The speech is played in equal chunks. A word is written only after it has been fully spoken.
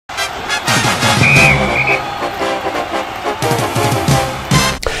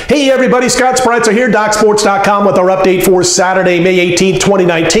Hey everybody, Scott Spreitzer here, DocSports.com with our update for Saturday, May 18th,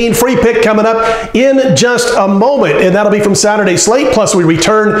 2019. Free pick coming up in just a moment, and that'll be from Saturday's slate. Plus, we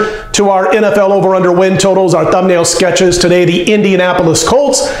return to our NFL over-under win totals, our thumbnail sketches. Today, the Indianapolis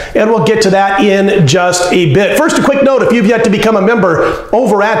Colts, and we'll get to that in just a bit. First, a quick note, if you've yet to become a member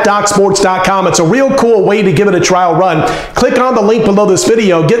over at DocSports.com, it's a real cool way to give it a trial run. Click on the link below this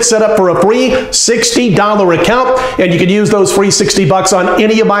video, get set up for a free $60 account, and you can use those free $60 on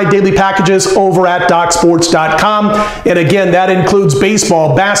any of my daily packages over at DocSports.com. And again, that includes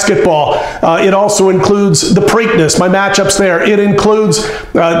baseball, basketball. It also includes the Preakness, my matchups there. It includes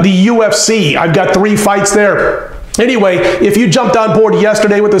the UFC. I've got 3 fights there. Anyway, if you jumped on board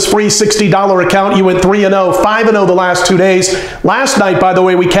yesterday with this free $60 account, you went 3-0, 5-0 the last 2 days. Last night, by the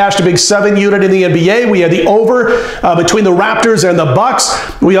way, we cashed a big 7-unit in the NBA. We had the over between the Raptors and the Bucks.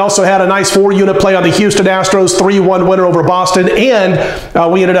 We also had a nice 4-unit play on the Houston Astros, 3-1 winner over Boston, and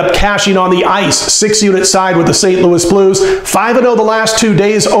we ended up cashing on the ice 6-unit side with the St. Louis Blues. 5-0 the last 2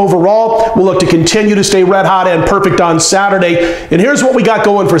 days overall. We'll look to continue to stay red hot and perfect on Saturday. And here's what we got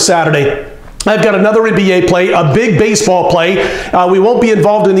going for Saturday. I've got another NBA play, a big baseball play. We won't be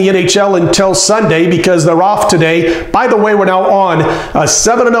involved in the NHL until Sunday because they're off today. By the way, we're now on a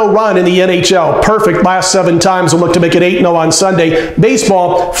 7-0 run in the NHL. Perfect last 7 times. We'll look to make it 8-0 on Sunday.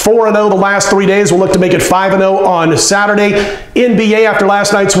 Baseball, 4-0 the last 3 days. We'll look to make it 5-0 on Saturday. NBA, after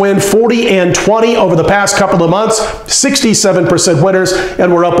last night's win, 40-20 over the past couple of months. 67% winners,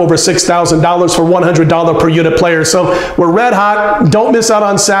 and we're up over $6,000 for $100 per unit player. So we're red hot. Don't miss out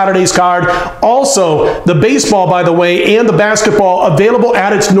on Saturday's card. Also, the baseball, by the way, and the basketball available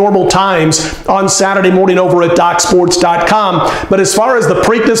at its normal times on Saturday morning over at DocSports.com. But as far as the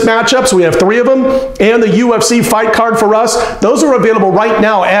Preakness matchups, we have 3 of them, and the UFC fight card for us, those are available right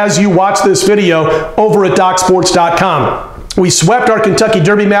now as you watch this video over at DocSports.com. We swept our Kentucky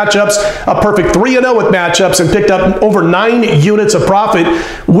Derby matchups, a perfect 3-0 with matchups, and picked up over 9 units of profit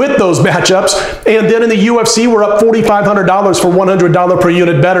with those matchups. And then in the UFC, we're up $4,500 for $100 per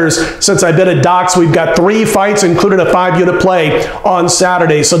unit bettors. Since I've been at Docs, we've got 3 fights, including a 5-unit play on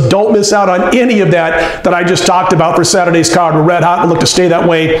Saturday. So don't miss out on any of that I just talked about for Saturday's card. We're red hot. We'll look to stay that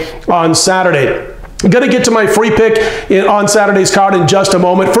way on Saturday. I'm going to get to my free pick on Saturday's card in just a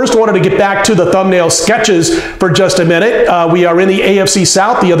moment. First, I wanted to get back to the thumbnail sketches for just a minute. We are in the AFC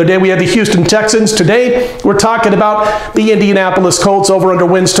South. The other day, we had the Houston Texans. Today, we're talking about the Indianapolis Colts over under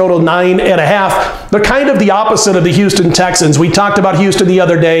wins total 9.5. They're kind of the opposite of the Houston Texans. We talked about Houston the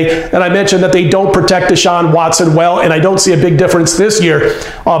other day, and I mentioned that they don't protect Deshaun Watson well, and I don't see a big difference this year.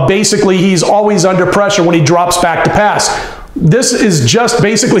 Basically, he's always under pressure when he drops back to pass. This is just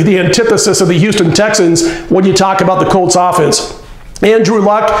basically the antithesis of the Houston Texans when you talk about the Colts offense. Andrew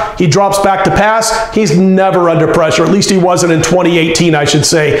Luck, he drops back to pass. He's never under pressure. At least he wasn't in 2018, I should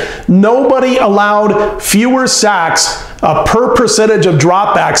say. Nobody allowed fewer sacks per percentage of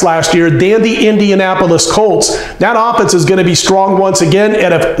dropbacks last year than the Indianapolis Colts. That offense is going to be strong once again,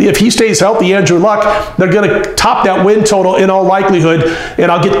 and if he stays healthy, Andrew Luck, they're going to top that win total in all likelihood, and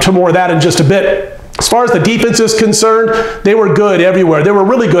I'll get to more of that in just a bit. As far as the defense is concerned, they were good everywhere. They were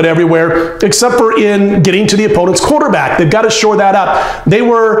really good everywhere, except for in getting to the opponent's quarterback. They've got to shore that up. They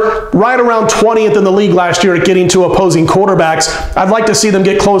were right around 20th in the league last year at getting to opposing quarterbacks. I'd like to see them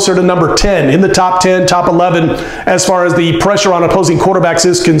get closer to number 10, in the top 10, top 11, as far as the pressure on opposing quarterbacks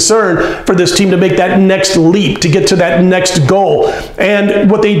is concerned, for this team to make that next leap, to get to that next goal.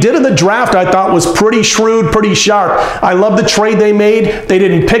 And what they did in the draft, I thought, was pretty shrewd, pretty sharp. I love the trade they made. They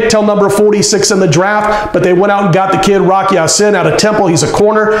didn't pick till number 46 in the draft, but they went out and got the kid Rock Ya-Sin out of Temple. He's a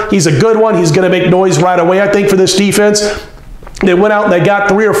corner. He's a good one. He's going to make noise right away, I think, for this defense. They went out and they got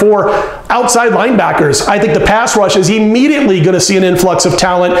 3 or 4 outside linebackers. I think the pass rush is immediately going to see an influx of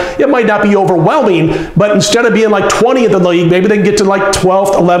talent. It might not be overwhelming, but instead of being like 20th in the league, maybe they can get to like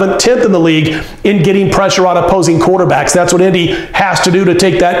 12th, 11th, 10th in the league in getting pressure on opposing quarterbacks. That's what Indy has to do to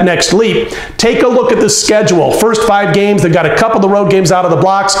take that next leap. Take a look at the schedule. First 5 games, they've got a couple of the road games out of the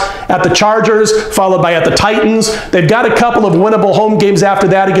blocks at the Chargers, followed by at the Titans. They've got a couple of winnable home games after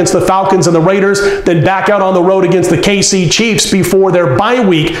that against the Falcons and the Raiders, then back out on the road against the KC Chiefs before their bye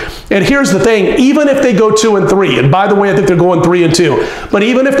week. And here's the thing, even if they go 2-3, and by the way, I think they're going 3-2, but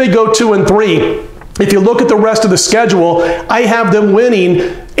even if they go 2-3, if you look at the rest of the schedule, I have them winning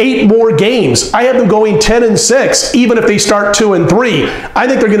 8 more games. I have them going 10-6, even if they start 2-3. I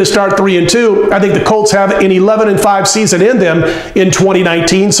think they're going to start 3-2. I think the Colts have an 11-5 season in them in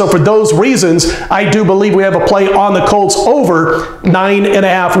 2019. So for those reasons, I do believe we have a play on the Colts over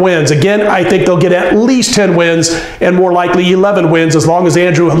 9.5 wins. Again, I think they'll get at least 10 wins and more likely 11 wins as long as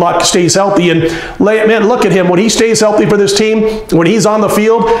Andrew Luck stays healthy. And man, look at him. When he stays healthy for this team, when he's on the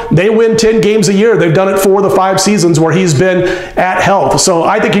field, they win 10 games a year. They've done it 4 of the 5 seasons where he's been at health. So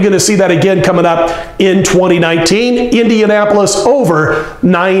I think you're going to see that again coming up in 2019. Indianapolis over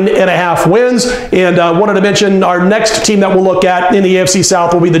 9.5 wins. And wanted to mention our next team that we'll look at in the AFC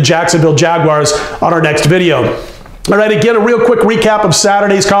South will be the Jacksonville Jaguars on our next video. All right, again, a real quick recap of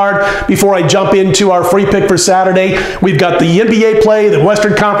Saturday's card before I jump into our free pick for Saturday. We've got the NBA play, the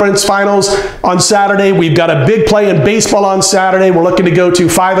Western Conference Finals on Saturday. We've got a big play in baseball on Saturday. We're looking to go to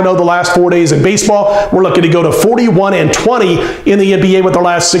 5-0 the last 4 days in baseball. We're looking to go to 41-20 in the NBA with our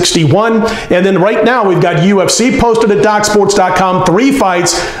last 61. And then right now, we've got UFC posted at DocSports.com. 3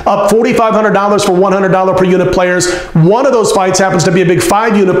 fights, up $4,500 for $100 per unit players. One of those fights happens to be a big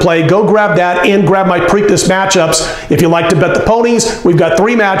 5-unit play. Go grab that and grab my Preakness matchups. If you like to bet the ponies, we've got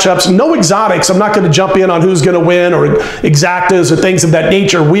 3 matchups. No exotics. I'm not going to jump in on who's going to win or exactas or things of that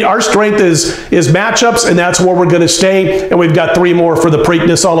nature. Our strength is matchups, and that's where we're going to stay. And we've got 3 more for the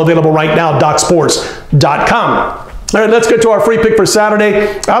Preakness, all available right now, DocSports.com. All right, let's get to our free pick for Saturday.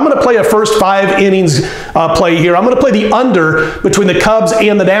 I'm going to play a first 5 innings play here. I'm going to play the under between the Cubs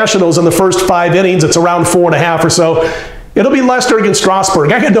and the Nationals in the first 5 innings. It's around 4.5 or so. It'll be Leicester against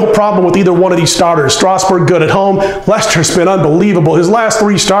Strasburg. I got no problem with either one of these starters. Strasburg good at home. Leicester's been unbelievable. His last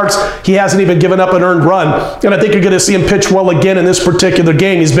 3 starts, he hasn't even given up an earned run. And I think you're going to see him pitch well again in this particular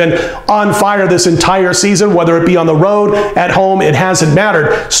game. He's been on fire this entire season, whether it be on the road, at home, it hasn't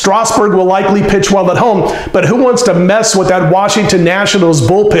mattered. Strasburg will likely pitch well at home, but who wants to mess with that Washington Nationals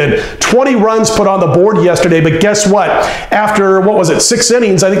bullpen? 20 runs put on the board yesterday, but guess what? After, 6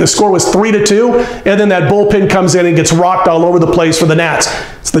 innings, I think the score was 3-2, and then that bullpen comes in and gets rocked all over the place for the Nats.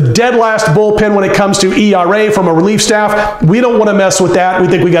 It's the dead last bullpen when it comes to ERA from a relief staff. We don't want to mess with that. We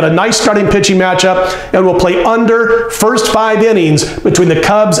think we got a nice starting pitching matchup, and we'll play under first 5 innings between the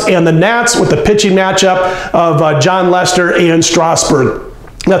Cubs and the Nats with the pitching matchup of John Lester and Strasburg.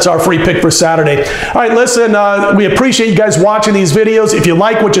 That's our free pick for Saturday. All right, listen, we appreciate you guys watching these videos. If you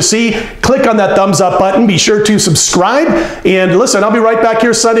like what you see, click on that thumbs up button. Be sure to subscribe. And listen, I'll be right back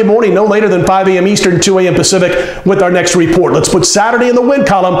here Sunday morning, no later than 5 a.m. Eastern, 2 a.m. Pacific with our next report. Let's put Saturday in the win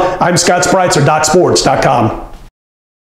column. I'm Scott Spreitzer, DocSports.com.